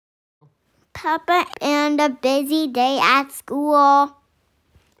Peppa, and a busy day at school.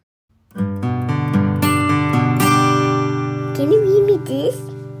 Can you read me this?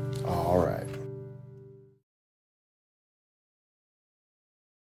 All right.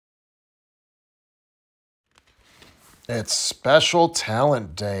 It's Special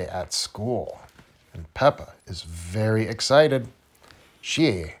Talent Day at school, and Peppa is very excited.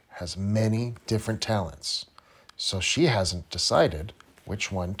 She has many different talents, so she hasn't decided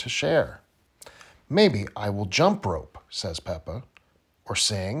which one to share. Maybe I will jump rope, says Peppa, or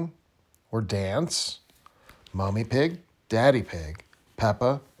sing, or dance. Mommy Pig, Daddy Pig,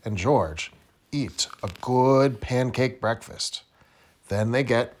 Peppa, and George eat a good pancake breakfast. Then they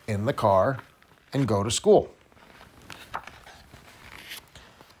get in the car and go to school.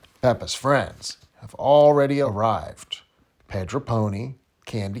 Peppa's friends have already arrived. Pedro Pony,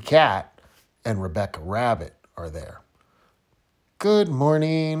 Candy Cat, and Rebecca Rabbit are there. Good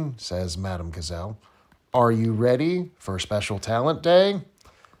morning, says Madame Gazelle. Are you ready for Special Talent Day?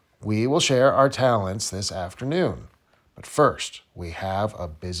 We will share our talents this afternoon. But first, we have a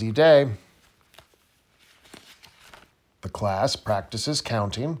busy day. The class practices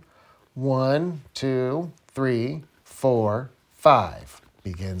counting. 1, 2, 3, 4, 5,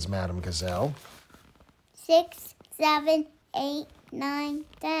 begins Madame Gazelle. 6, 7, 8, 9,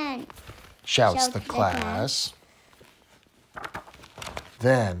 10. Shouts the class.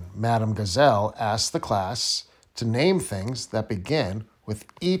 Then Madame Gazelle asks the class to name things that begin with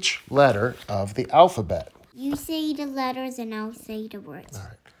each letter of the alphabet. You say the letters and I'll say the words. All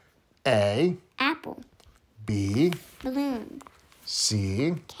right. A. Apple. B. Balloon.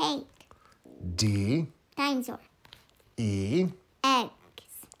 C. Cake. D. Dinosaur. E. Eggs.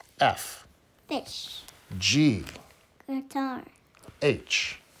 F. Fish. G. Guitar.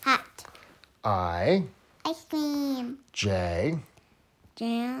 H. Hat. I. Ice cream. J.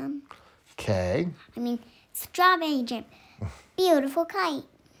 Jam. K. Strawberry jam. Beautiful kite.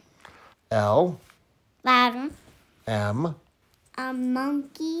 L. Ladder. M. A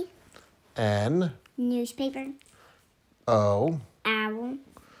monkey. N. Newspaper. O. Owl.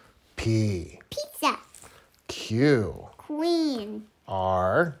 P. Pizza. Q. Queen.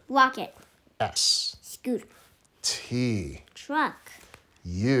 R. Rocket. S. Scooter. T. Truck.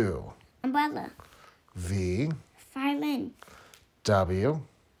 U. Umbrella. V. Violin. W.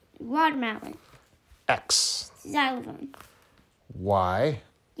 Watermelon. X. Xylophone. Y.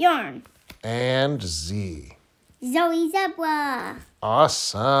 Yarn. And Z. Zoe Zebra.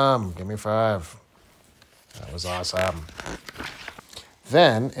 Awesome. Give me 5. That was awesome.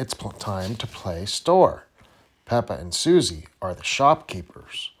 Then it's time to play store. Peppa and Susie are the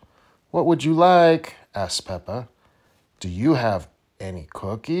shopkeepers. What would you like? Asks Peppa. Do you have any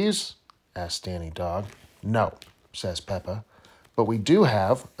cookies? Asks Danny Dog. No, says Peppa. But we do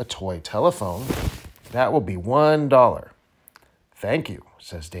have a toy telephone. That will be $1. Thank you,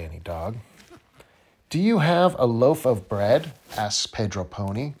 says Danny Dog. Do you have a loaf of bread? Asks Pedro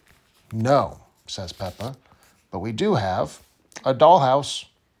Pony. No, says Peppa. But we do have a dollhouse.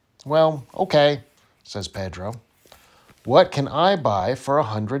 Well, okay, says Pedro. What can I buy for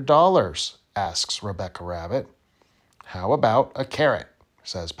 $100? Asks Rebecca Rabbit. How about a carrot?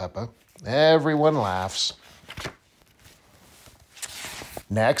 Says Peppa. Everyone laughs.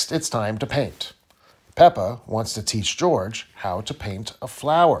 Next, it's time to paint. Peppa wants to teach George how to paint a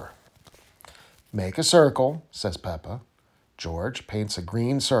flower. Make a circle, says Peppa. George paints a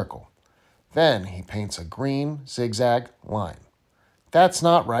green circle. Then he paints a green zigzag line. That's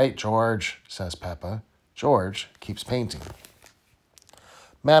not right, George, says Peppa. George keeps painting.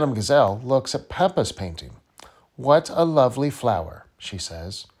 Madame Gazelle looks at Peppa's painting. What a lovely flower, she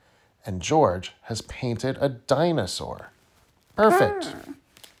says. And George has painted a dinosaur. Perfect.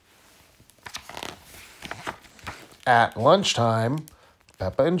 At lunchtime,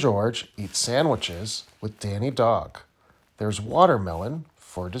 Peppa and George eat sandwiches with Danny Dog. There's watermelon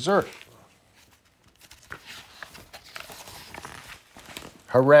for dessert.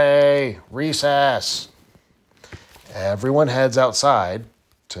 Hooray! Recess! Everyone heads outside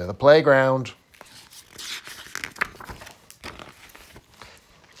to the playground.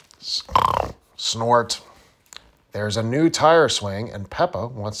 Snort. There's a new tire swing and Peppa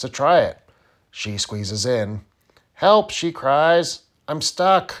wants to try it. She squeezes in. Help, she cries. I'm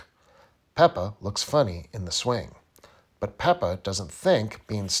stuck. Peppa looks funny in the swing. But Peppa doesn't think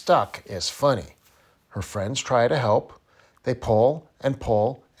being stuck is funny. Her friends try to help. They pull and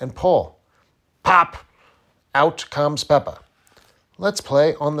pull and pull. Pop! Out comes Peppa. Let's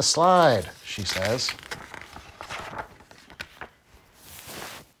play on the slide, she says.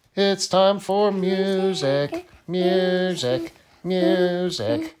 It's time for music, music,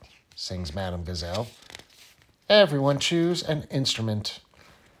 music, sings Madame Gazelle. Everyone choose an instrument.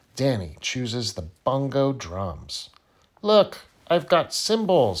 Danny chooses the bongo drums. Look, I've got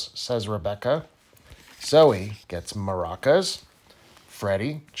cymbals, says Rebecca. Zoe gets maracas.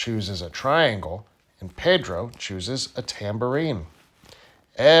 Freddie chooses a triangle, and Pedro chooses a tambourine.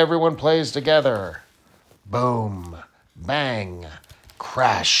 Everyone plays together. Boom, bang,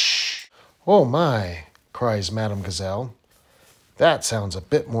 crash. Oh my, cries Madame Gazelle. That sounds a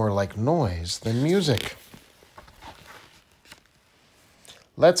bit more like noise than music.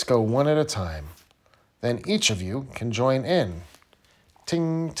 Let's go one at a time. Then each of you can join in.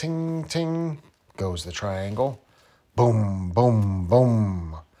 Ting, ting, ting, goes the triangle. Boom, boom,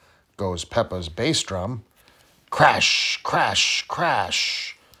 boom, goes Peppa's bass drum. Crash, crash,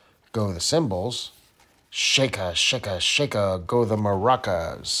 crash, go the cymbals. Shaka, shaka, shaka, go the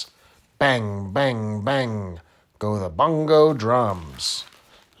maracas. Bang, bang, bang, go the bongo drums.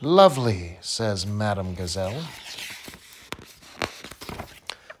 Lovely, says Madame Gazelle.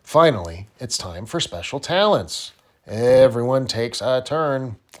 Finally, it's time for special talents. Everyone takes a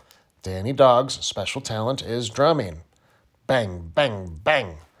turn. Danny Dog's special talent is drumming. Bang, bang,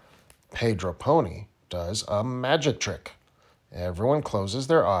 bang. Pedro Pony does a magic trick. Everyone closes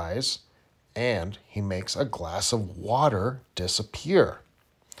their eyes, and he makes a glass of water disappear.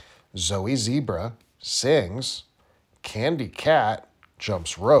 Zoe Zebra sings. Candy Cat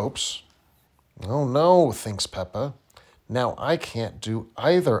jumps ropes. Oh no, thinks Peppa. Now I can't do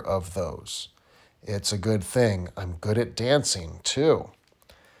either of those. It's a good thing I'm good at dancing, too.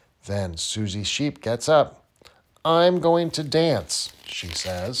 Then Susie Sheep gets up. I'm going to dance, she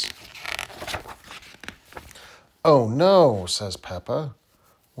says. Oh no, says Peppa.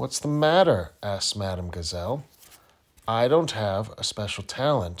 What's the matter? Asks Madame Gazelle. I don't have a special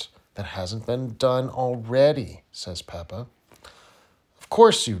talent that hasn't been done already, says Peppa. Of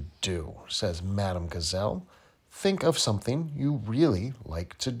course you do, says Madame Gazelle. Think of something you really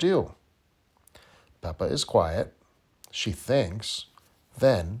like to do. Peppa is quiet. She thinks.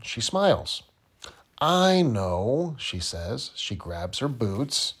 Then she smiles. I know, she says. She grabs her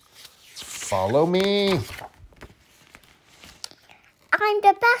boots. Follow me. I'm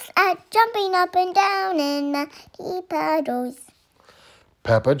the best at jumping up and down in muddy puddles.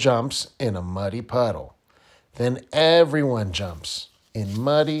 Peppa jumps in a muddy puddle. Then everyone jumps in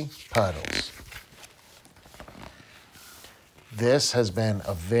muddy puddles. This has been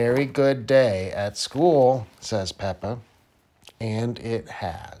a very good day at school, says Peppa. And it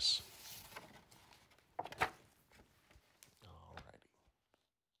has.